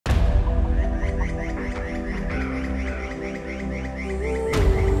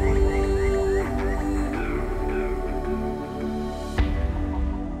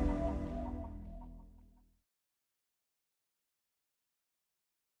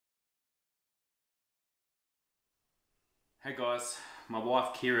Hey guys, my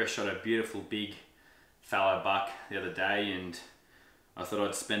wife Kira shot a beautiful big fallow buck the other day, and I thought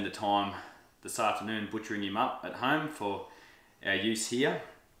I'd spend the time this afternoon butchering him up at home for our use here.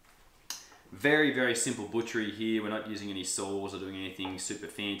 Very simple butchery here. We're not using any saws or doing anything super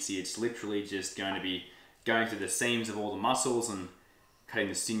fancy. It's literally just going to be going through the seams of all the muscles and cutting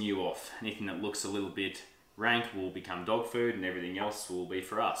the sinew off. Anything that looks a little bit rank will become dog food, and everything else will be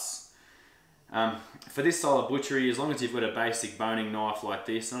for us. For this style of butchery, as long as you've got a basic boning knife like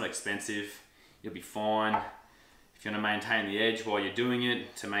this, not expensive, you'll be fine. If you want to maintain the edge while you're doing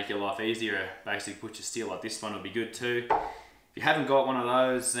it to make your life easier, a basic butcher steel like this one will be good too. If you haven't got one of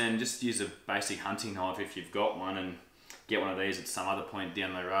those, then just use a basic hunting knife if you've got one, and get one of these at some other point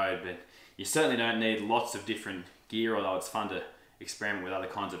down the road. But you certainly don't need lots of different gear, although it's fun to experiment with other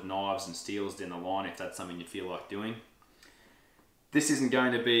kinds of knives and steels down the line if that's something you feel like doing. This isn't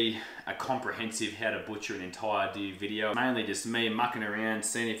going to be a comprehensive how to butcher an entire deer video. Mainly just me mucking around,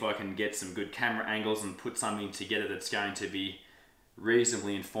 seeing if I can get some good camera angles and put something together that's going to be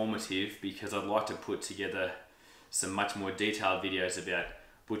reasonably informative, because I'd like to put together some much more detailed videos about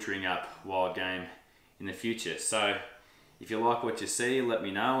butchering up wild game in the future. So if you like what you see, let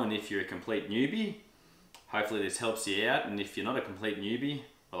me know, and if you're a complete newbie, hopefully this helps you out, and if you're not a complete newbie,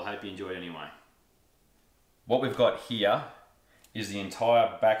 well, I hope you enjoy it anyway. What we've got here is the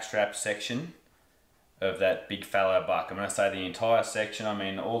entire backstrap section of that big fallow buck. I'm going to say the entire section, I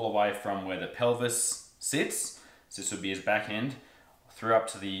mean all the way from where the pelvis sits, so this would be his back end, through up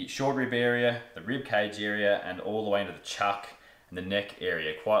to the short rib area, the rib cage area, and all the way into the chuck and the neck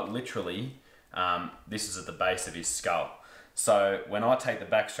area. Quite literally, this is at the base of his skull. So when I take the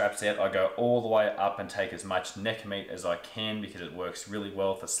back straps out, I go all the way up and take as much neck meat as I can, because it works really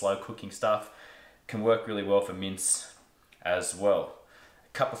well for slow cooking stuff. It can work really well for mince as well.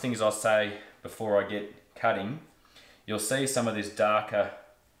 A couple of things I'll say before I get cutting. You'll see some of this darker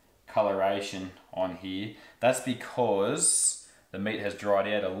coloration on here. That's because the meat has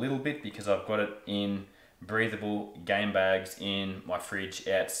dried out a little bit, because I've got it in breathable game bags in my fridge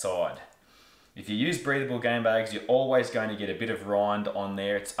outside. If you use breathable game bags, you're always going to get a bit of rind on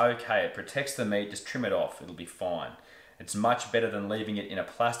there. It's okay, it protects the meat, just trim it off, it'll be fine. It's much better than leaving it in a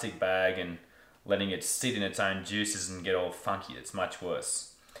plastic bag and letting it sit in its own juices and get all funky. It's much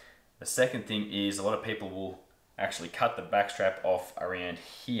worse. The second thing is, a lot of people will actually cut the backstrap off around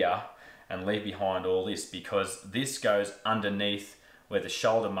here and leave behind all this, because this goes underneath where the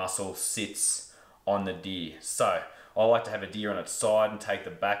shoulder muscle sits on the deer. So I like to have a deer on its side and take the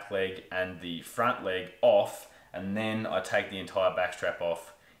back leg and the front leg off, and then I take the entire backstrap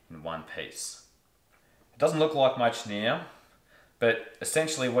off in one piece. It doesn't look like much now, but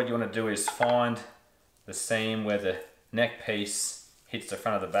essentially what you want to do is find the seam where the neck piece hits the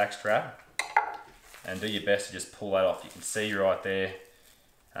front of the back strap, and do your best to just pull that off. You can see right there,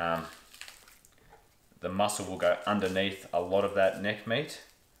 the muscle will go underneath a lot of that neck meat.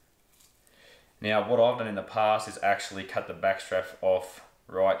 Now what I've done in the past is actually cut the back strap off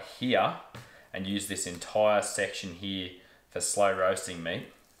right here and use this entire section here for slow roasting meat.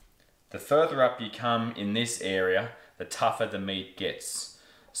 The further up you come in this area, the tougher the meat gets.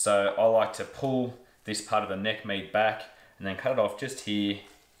 So I like to pull this part of the neck meat back and then cut it off just here,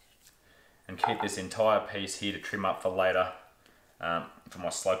 and keep this entire piece here to trim up for later, for my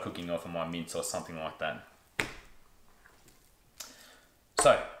slow cooking or for my mince or something like that.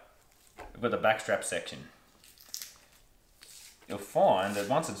 So we've got the backstrap section. You'll find that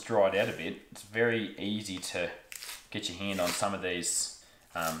once it's dried out a bit, it's very easy to get your hand on some of these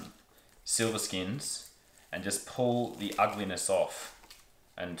silver skins and just pull the ugliness off,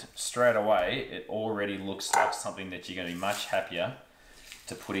 and straight away it already looks like something that you're going to be much happier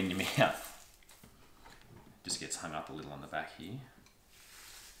to put in your mouth. Just gets hung up a little on the back here.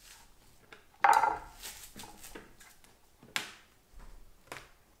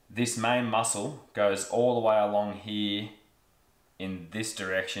 This main muscle goes all the way along here in this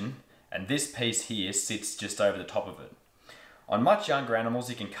direction, and this piece here sits just over the top of it. On much younger animals,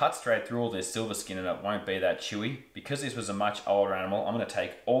 you can cut straight through all this silver skin and it won't be that chewy. Because this was a much older animal, I'm going to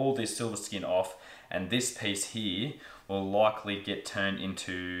take all this silver skin off, and this piece here will likely get turned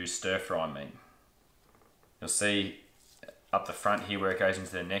into stir-fry meat. You'll see up the front here where it goes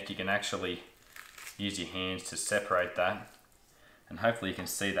into the neck, you can actually use your hands to separate that, and hopefully you can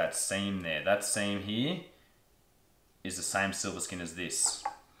see that seam there. That seam here is the same silver skin as this.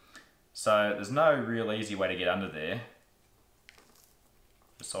 So there's no real easy way to get under there,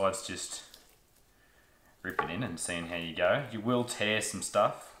 besides just rip it in and seeing how you go. You will tear some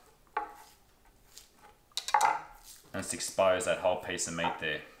stuff and just expose that whole piece of meat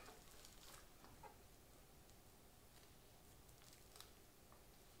there.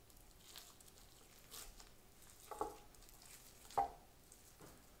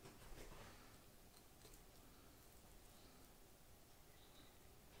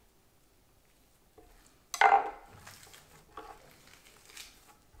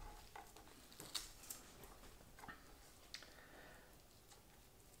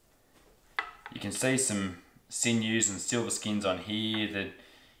 can see some sinews and silver skins on here that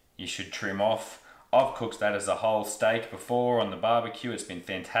you should trim off. I've cooked that as a whole steak before on the barbecue. It's been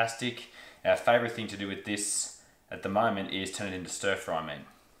fantastic. Our favourite thing to do with this at the moment is turn it into stir fry meat.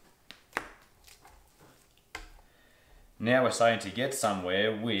 Now we're starting to get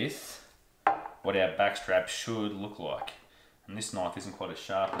somewhere with what our backstrap should look like. And this knife isn't quite as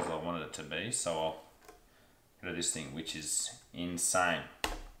sharp as I wanted it to be, so I'll get at this thing, which is insane.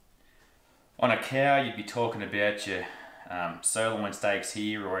 On a cow, you'd be talking about your sirloin steaks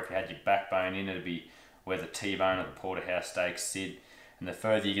here, or if you had your backbone in, it'd be where the T-bone or the porterhouse steaks sit. And the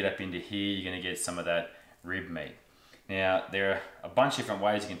further you get up into here, you're going to get some of that rib meat. Now, there are a bunch of different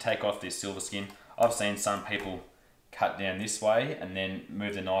ways you can take off this silver skin. I've seen some people cut down this way and then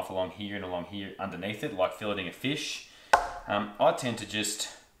move the knife along here and along here underneath it, like filleting a fish. I tend to just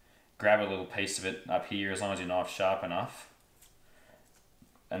grab a little piece of it up here, as long as your knife's sharp enough,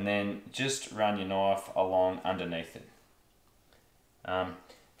 and then just run your knife along underneath it.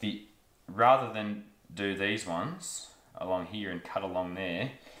 Rather than do these ones along here and cut along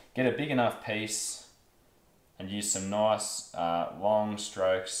there, get a big enough piece and use some nice long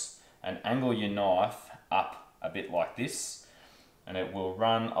strokes and angle your knife up a bit like this, and it will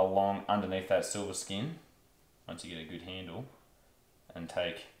run along underneath that silver skin once you get a good handle, and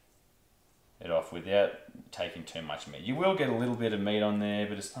take it off without taking too much meat. You will get a little bit of meat on there,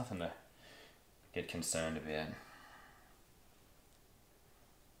 but it's nothing to get concerned about.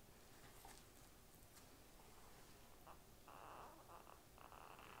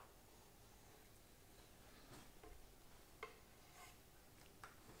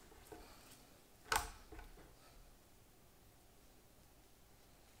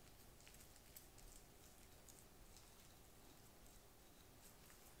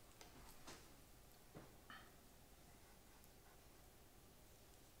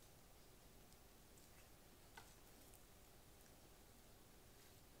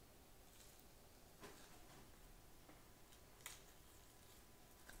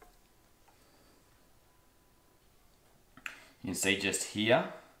 You can see just here,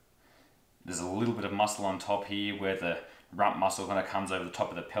 there's a little bit of muscle on top here where the rump muscle kind of comes over the top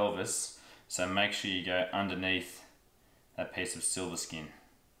of the pelvis. So make sure you go underneath that piece of silver skin.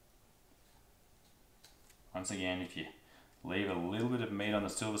 Once again, if you leave a little bit of meat on the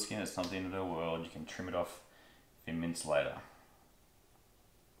silver skin, it's not the end of the world. You can trim it off a few minutes later.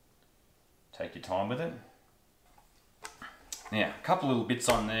 Take your time with it. Now, a couple little bits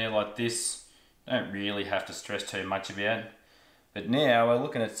on there like this, don't really have to stress too much about. But now we're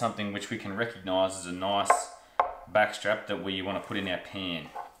looking at something which we can recognise as a nice backstrap that we want to put in our pan.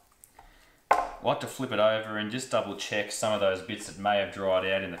 I like to flip it over and just double check some of those bits that may have dried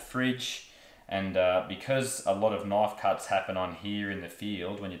out in the fridge. And because a lot of knife cuts happen on here in the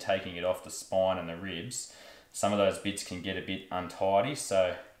field when you're taking it off the spine and the ribs, some of those bits can get a bit untidy.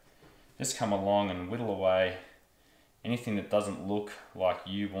 So just come along and whittle away anything that doesn't look like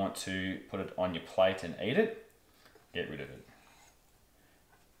you want to put it on your plate and eat it. Get rid of it.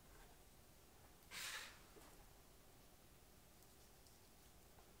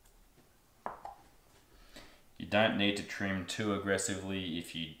 You don't need to trim too aggressively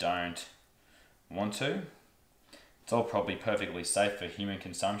if you don't want to. It's all probably perfectly safe for human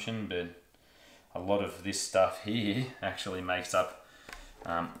consumption, but a lot of this stuff here actually makes up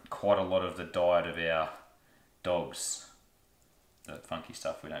quite a lot of the diet of our dogs. The funky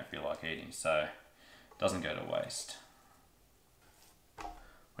stuff we don't feel like eating, so it doesn't go to waste.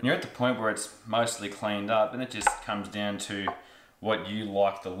 When you're at the point where it's mostly cleaned up, then it just comes down to what you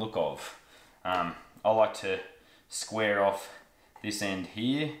like the look of. I like to square off this end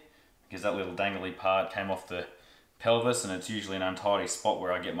here because that little dangly part came off the pelvis, and it's usually an untidy spot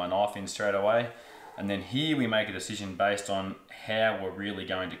where I get my knife in straight away. And then here we make a decision based on how we're really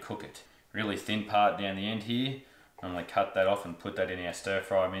going to cook it. Really thin part down the end here, I'm going to cut that off and put that in our stir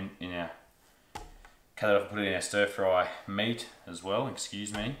fry stir fry meat as well,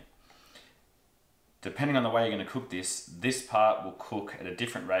 excuse me. Depending on the way you're going to cook this, this part will cook at a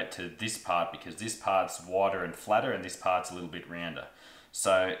different rate to this part because this part's wider and flatter and this part's a little bit rounder.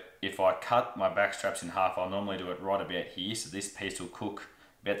 So if I cut my back straps in half, I'll normally do it right about here, so this piece will cook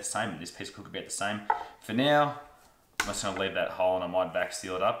about the same and this piece will cook about the same. For now, I'm just going to leave that hole and I might back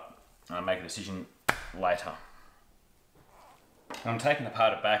seal it up and I'll make a decision later. When I'm taking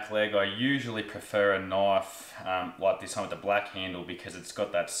apart a back leg, I usually prefer a knife like this one with the black handle because it's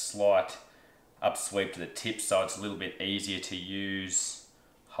got that slight up sweep to the tip, so it's a little bit easier to use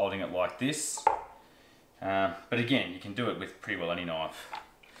holding it like this. But again, you can do it with pretty well any knife.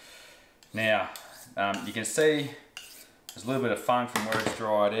 Now, you can see there's a little bit of funk from where it's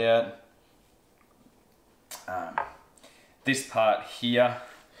dried out. This part here,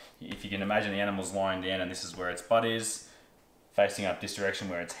 if you can imagine the animal's lying down and this is where its butt is, facing up this direction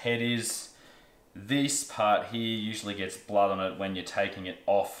where its head is. This part here usually gets blood on it when you're taking it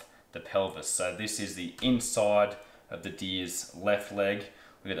off the pelvis. So this is the inside of the deer's left leg.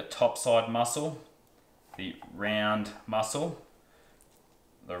 We've got the top side muscle, the round muscle,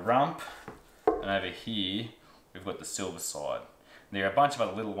 the rump, and over here we've got the silver side. And there are a bunch of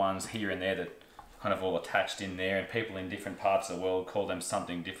other little ones here and there that kind of all attached in there, and people in different parts of the world call them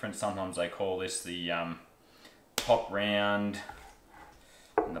something different. Sometimes they call this the top round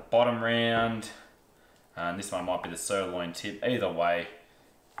and the bottom round, and this one might be the sirloin tip. Either way,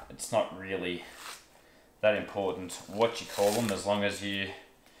 it's not really that important what you call them as long as you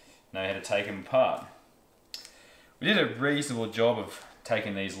know how to take them apart. We did a reasonable job of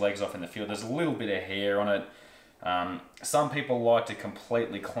taking these legs off in the field. There's a little bit of hair on it. Some people like to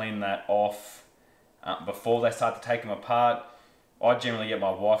completely clean that off before they start to take them apart. I generally get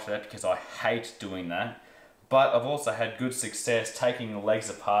my wife to that because I hate doing that. But I've also had good success taking the legs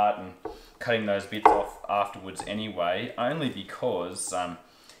apart and cutting those bits off afterwards anyway, only because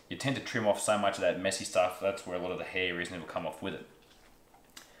you tend to trim off so much of that messy stuff. That's where a lot of the hair is, and it'll come off with it.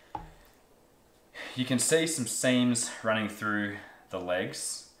 You can see some seams running through the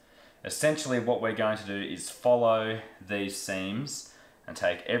legs. Essentially what we're going to do is follow these seams and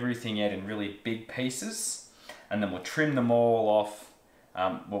take everything out in really big pieces, and then we'll trim them all off.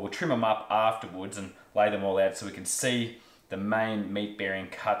 We'll trim them up afterwards and lay them all out so we can see the main meat bearing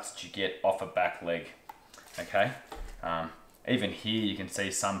cuts that you get off a back leg. Okay, even here you can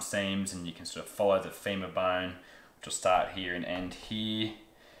see some seams, and you can sort of follow the femur bone, which will start here and end here.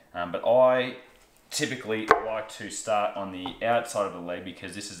 But I typically like to start on the outside of the leg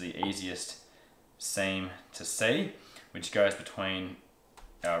because this is the easiest seam to see, which goes between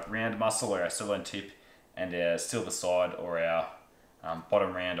our round muscle or our sirloin tip and our silver side or our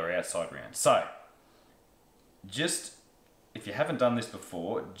bottom round or outside round. So just, if you haven't done this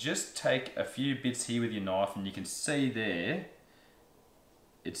before, just take a few bits here with your knife, and you can see there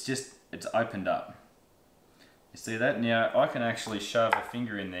it's opened up. You see that? Now I can actually shove a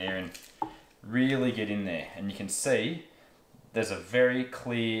finger in there and really get in there, and you can see there's a very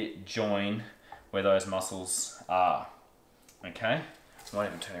clear join where those muscles are. Okay, I might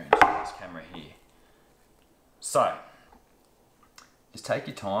even turn around to this camera here. So just take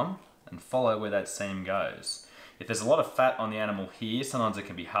your time and follow where that seam goes. If there's a lot of fat on the animal here, sometimes it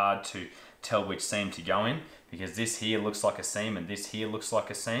can be hard to tell which seam to go in, because this here looks like a seam and this here looks like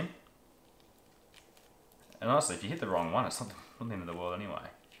a seam. And honestly, if you hit the wrong one, it's not the end of the world anyway.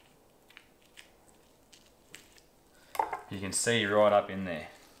 You can see right up in there.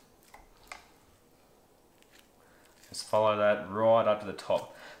 Just follow that right up to the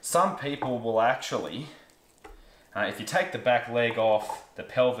top. Some people will actually, if you take the back leg off the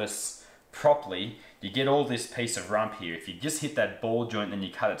pelvis properly, you get all this piece of rump here. If you just hit that ball joint and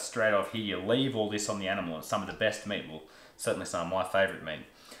you cut it straight off here, you leave all this on the animal. It's some of the best meat, well, certainly some of my favourite meat.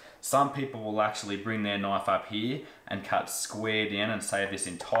 Some people will actually bring their knife up here and cut square down and save this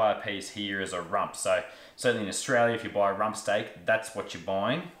entire piece here as a rump. So certainly in Australia, if you buy a rump steak, that's what you're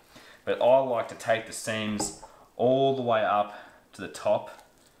buying. But I like to take the seams all the way up to the top.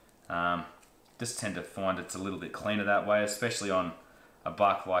 Just tend to find it's a little bit cleaner that way, especially on a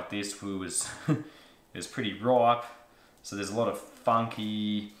buck like this who is pretty ripe. So there's a lot of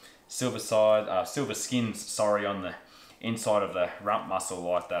funky silver skins, sorry, on the inside of the rump muscle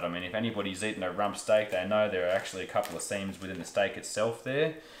like that. I mean, if anybody's eaten a rump steak, they know there are actually a couple of seams within the steak itself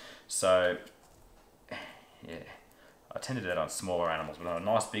there. So yeah, I tend to do that on smaller animals, but on a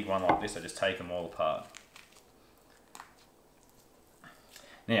nice big one like this, I just take them all apart.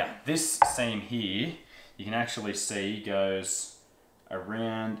 Now, this seam here, you can actually see goes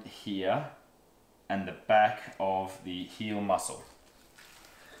around here and the back of the heel muscle.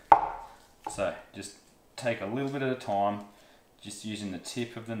 So just take a little bit at a time, just using the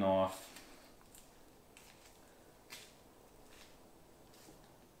tip of the knife.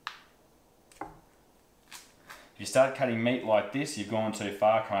 If you start cutting meat like this, you've gone too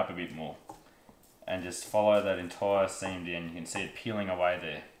far, come up a bit more. And just follow that entire seam down. You can see it peeling away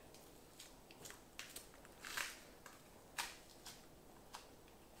there.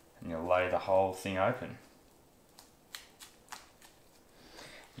 And you'll lay the whole thing open.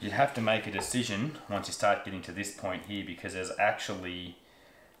 You have to make a decision once you start getting to this point here, because there's actually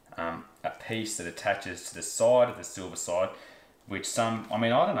a piece that attaches to the side of the silver side, which some, I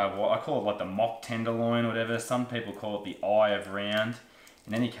mean, I don't know what, I call it like the mock tenderloin or whatever. Some people call it the eye of round.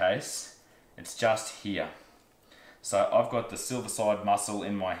 In any case, it's just here. So I've got the silver side muscle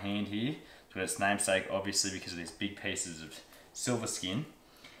in my hand here. to its namesake, obviously, because of these big pieces of silver skin.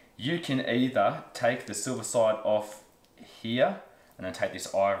 You can either take the silver side off here and then take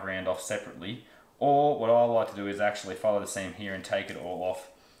this ivory end off separately, or what I like to do is actually follow the seam here and take it all off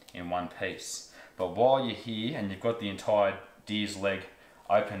in one piece. But while you're here and you've got the entire deer's leg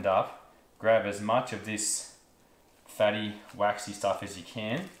opened up, grab as much of this fatty, waxy stuff as you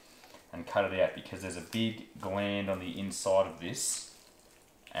can and cut it out, because there's a big gland on the inside of this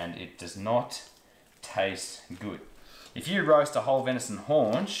and it does not taste good. If you roast a whole venison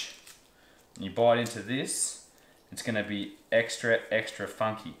haunch and you bite into this, it's going to be extra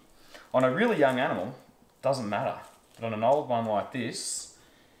funky. On a really young animal, doesn't matter, but on an old one like this,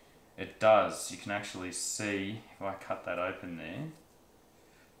 it does. You can actually see, if I cut that open there,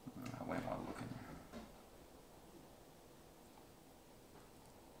 where am I looking?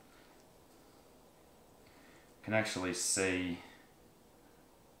 You can actually see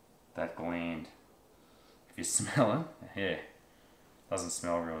that gland. If you smell it, yeah, doesn't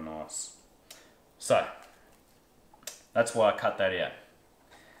smell real nice. So, that's why I cut that out.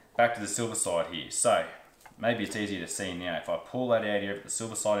 Back to the silver side here. So, maybe it's easier to see now. If I pull that out here, the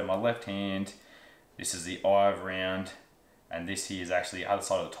silver side in my left hand, this is the eye of round, and this here is actually the other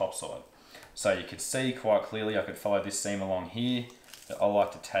side of the top side. So you could see quite clearly, I could follow this seam along here, that I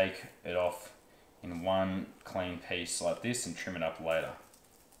like to take it off in one clean piece like this and trim it up later.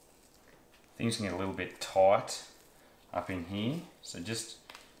 Things can get a little bit tight up in here, so just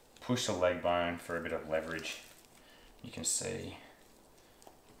push the leg bone for a bit of leverage. You can see.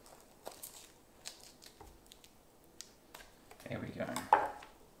 There we go.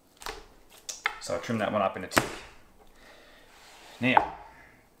 So I'll trim that one up in a tick. Now,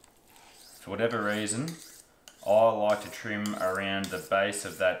 for whatever reason, I like to trim around the base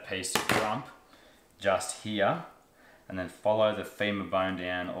of that piece of rump, just here, and then follow the femur bone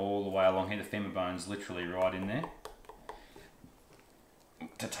down all the way along here. The femur bone's literally right in there,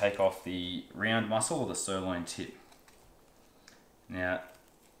 to take off the round muscle or the sirloin tip. Now,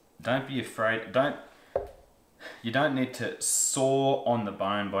 don't be afraid, you don't need to saw on the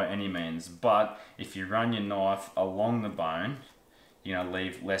bone by any means, but if you run your knife along the bone, you're going to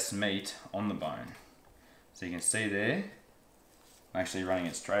leave less meat on the bone. So you can see there, I'm actually running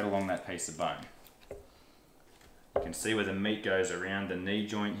it straight along that piece of bone. You can see where the meat goes around the knee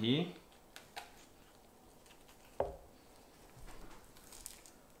joint here.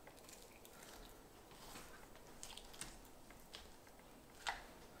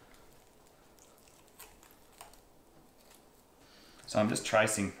 So I'm just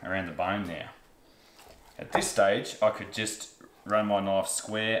tracing around the bone now. At this stage, I could just run my knife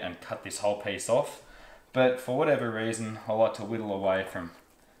square and cut this whole piece off, but for whatever reason, I like to whittle away from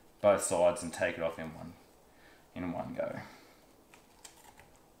both sides and take it off in one go.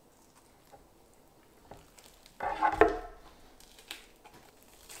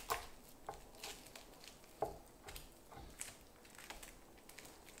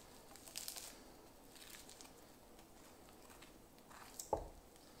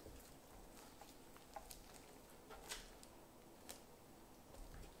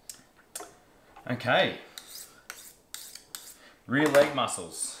 Okay, rear leg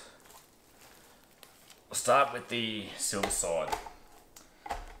muscles. We'll start with the silver side.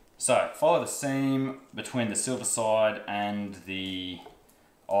 So follow the seam between the silver side and the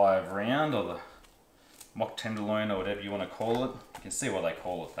eye of round, or the mock tenderloin, or whatever you want to call it. You can see why they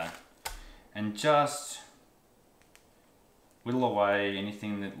call it that. And just whittle away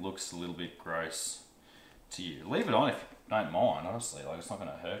anything that looks a little bit gross to you. Leave it on if you don't mind, honestly. Like, it's not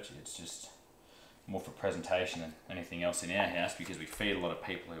going to hurt you. It's just more for presentation than anything else in our house, because we feed a lot of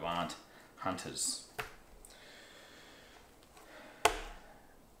people who aren't hunters.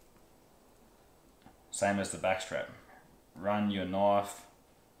 Same as the backstrap. Run your knife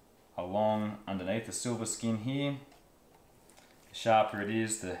along underneath the silver skin here. The sharper it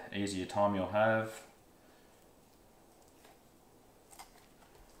is, the easier time you'll have.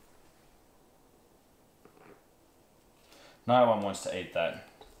 No one wants to eat that.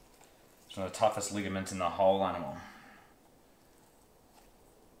 It's one of the toughest ligaments in the whole animal.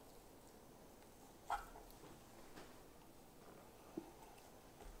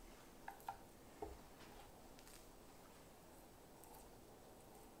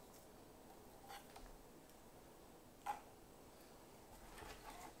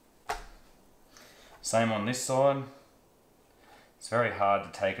 Same on this side. It's very hard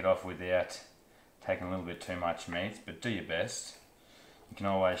to take it off without taking a little bit too much meat, but do your best. You can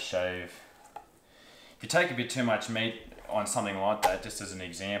always shave. If you take a bit too much meat on something like that, just as an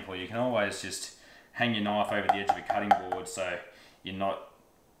example, you can always just hang your knife over the edge of a cutting board so you're not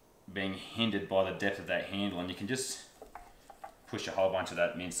being hindered by the depth of that handle, and you can just push a whole bunch of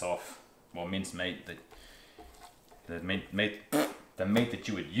that mince off, well, mince meat, the meat that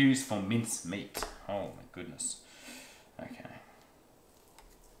you would use for mince meat. Oh my goodness. Okay.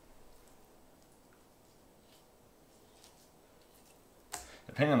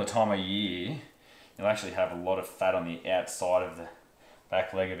 Depending on the time of year, you'll actually have a lot of fat on the outside of the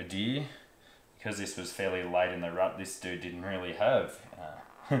back leg of a deer. Because this was fairly late in the rut, this dude didn't really have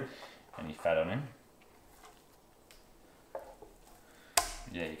any fat on him.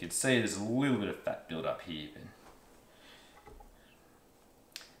 Yeah, you can see there's a little bit of fat build up here.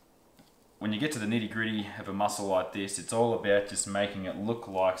 But when you get to the nitty gritty of a muscle like this, it's all about just making it look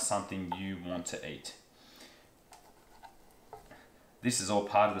like something you want to eat. This is all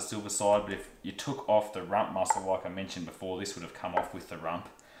part of the silver side, but if you took off the rump muscle, like I mentioned before, this would have come off with the rump.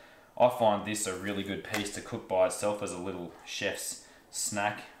 I find this a really good piece to cook by itself as a little chef's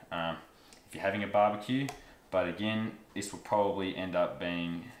snack if you're having a barbecue. But again, this will probably end up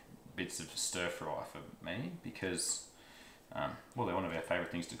being bits of stir fry for me because, well, they're one of our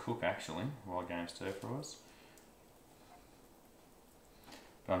favourite things to cook actually, wild game stir fries.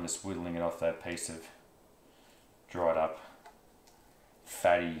 But I'm just whittling it off that piece of dried up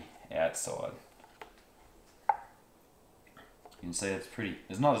fatty outside. You can see it's pretty,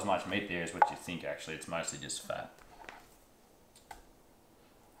 there's not as much meat there as what you think actually, it's mostly just fat.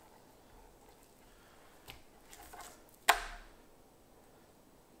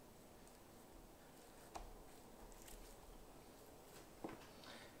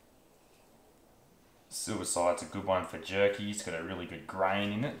 Silver side's a good one for jerky, it's got a really good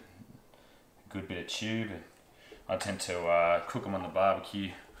grain in it, a good bit of tube. I tend to cook them on the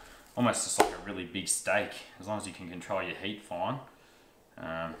barbecue almost just like a really big steak, as long as you can control your heat fine.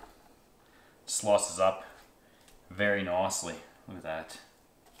 Slices up very nicely. Look at that,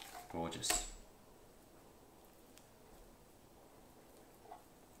 gorgeous.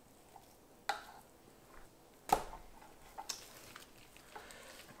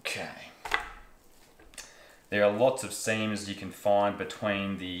 Okay. There are lots of seams you can find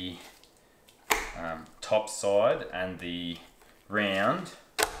between the top side and the round.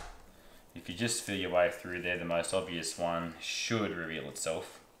 If you just feel your way through there, the most obvious one should reveal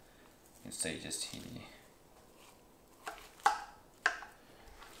itself. You can see just here.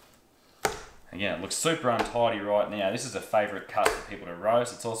 Again, it looks super untidy right now. This is a favourite cut for people to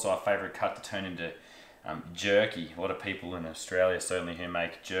roast. It's also a favourite cut to turn into jerky. A lot of people in Australia, certainly who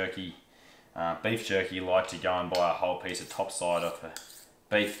make jerky, beef jerky, like to go and buy a whole piece of topside off a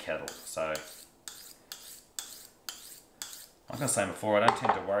beef kettle. So, like I was saying before, I don't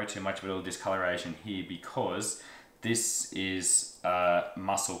tend to worry too much about all the discoloration here because this is a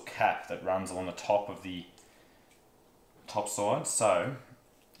muscle cap that runs along the top of the top side. So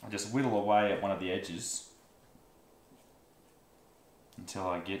I just whittle away at one of the edges until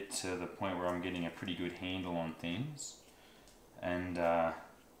I get to the point where I'm getting a pretty good handle on things, and you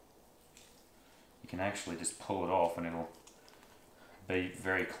can actually just pull it off and it'll be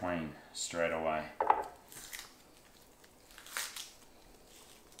very clean straight away.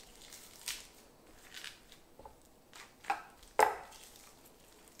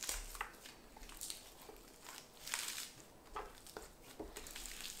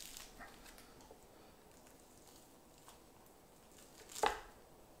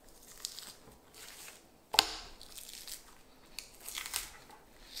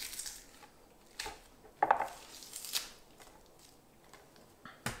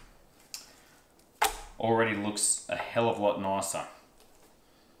 Already looks a hell of a lot nicer.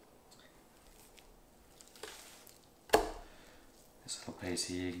 This little piece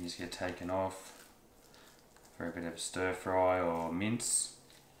here can just get taken off for a bit of stir fry or mince.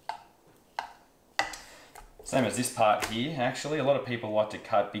 Same as this part here actually. A lot of people like to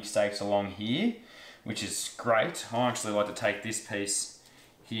cut big steaks along here, which is great. I actually like to take this piece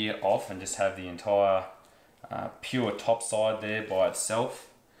here off and just have the entire pure top side there by itself.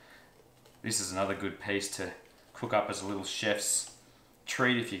 This is another good piece to cook up as a little chef's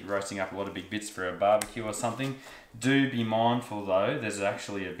treat if you're roasting up a lot of big bits for a barbecue or something. Do be mindful though, there's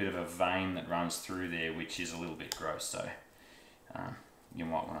actually a bit of a vein that runs through there which is a little bit gross, so you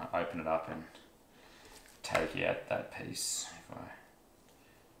might want to open it up and take out that piece. If I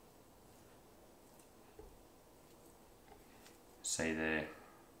see there,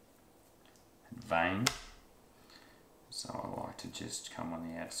 vein, so I like to just come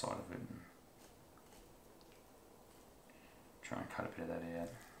on the outside of it and try and cut a bit of that out.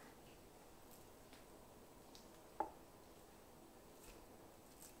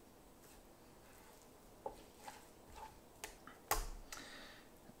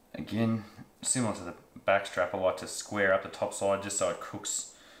 again, similar to the back strap, I like to square up the top side just so it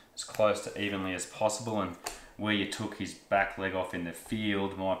cooks as close to evenly as possible, and where you took his back leg off in the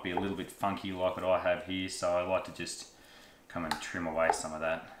field might be a little bit funky like what I have here, so I like to just come and trim away some of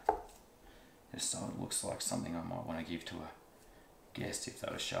that, just so it looks like something I might want to give to a guest if they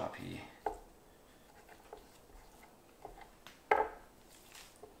were sharp here.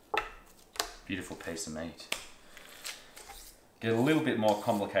 Beautiful piece of meat. Get a little bit more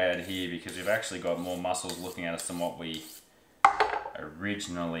complicated here because we've actually got more muscles looking at us than what we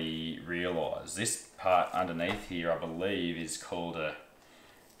originally realised. This part underneath here, I believe, is called a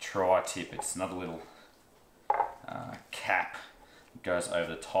tri-tip. It's another little cap that goes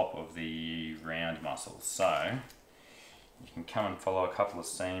over the top of the round muscles. So you can come and follow a couple of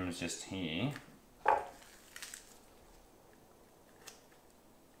seams just here.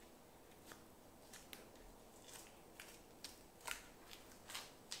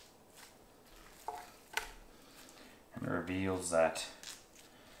 And it reveals that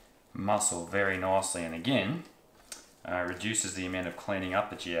muscle very nicely, and again reduces the amount of cleaning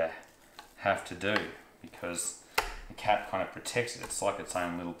up that you have to do because the cap kind of protects it. It's like its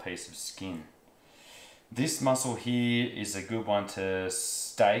own little piece of skin. This muscle here is a good one to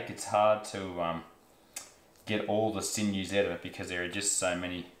steak. It's hard to get all the sinews out of it because there are just so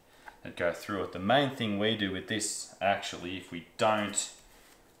many that go through it. The main thing we do with this, actually, if we don't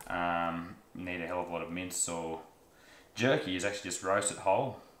need a hell of a lot of mince or jerky, is actually just roast it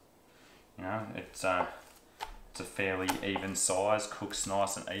whole. You know, it's a fairly even size, cooks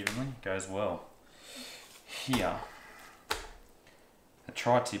nice and evenly, goes well. Here, the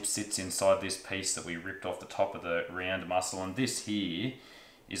tri-tip sits inside this piece that we ripped off the top of the round muscle, and this here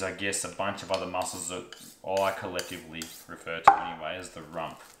is, I guess, a bunch of other muscles that I collectively refer to anyway as the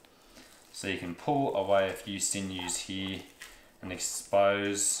rump. So you can pull away a few sinews here and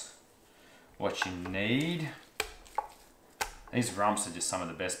expose what you need. These rumps are just some of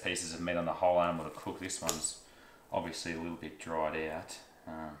the best pieces of meat on the whole animal to cook. This one's obviously a little bit dried out.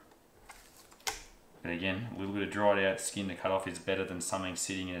 But again, a little bit of dried out skin to cut off is better than something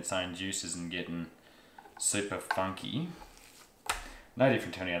sitting in its own juices and getting super funky. No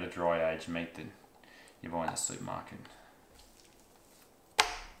different to any other dry aged meat that you buy in the supermarket.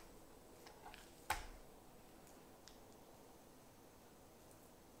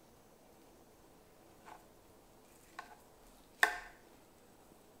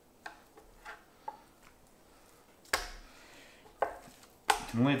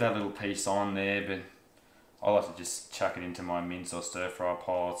 You can leave that little piece on there, but I like to just chuck it into my mince or stir fry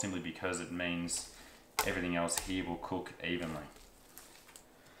pile simply because it means everything else here will cook evenly.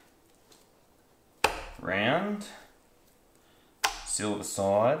 Round, silver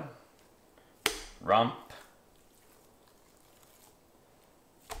side, rump,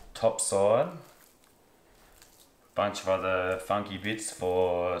 top side, bunch of other funky bits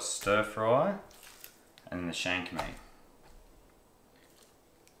for stir fry, and the shank meat.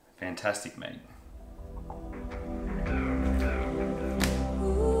 Fantastic meat.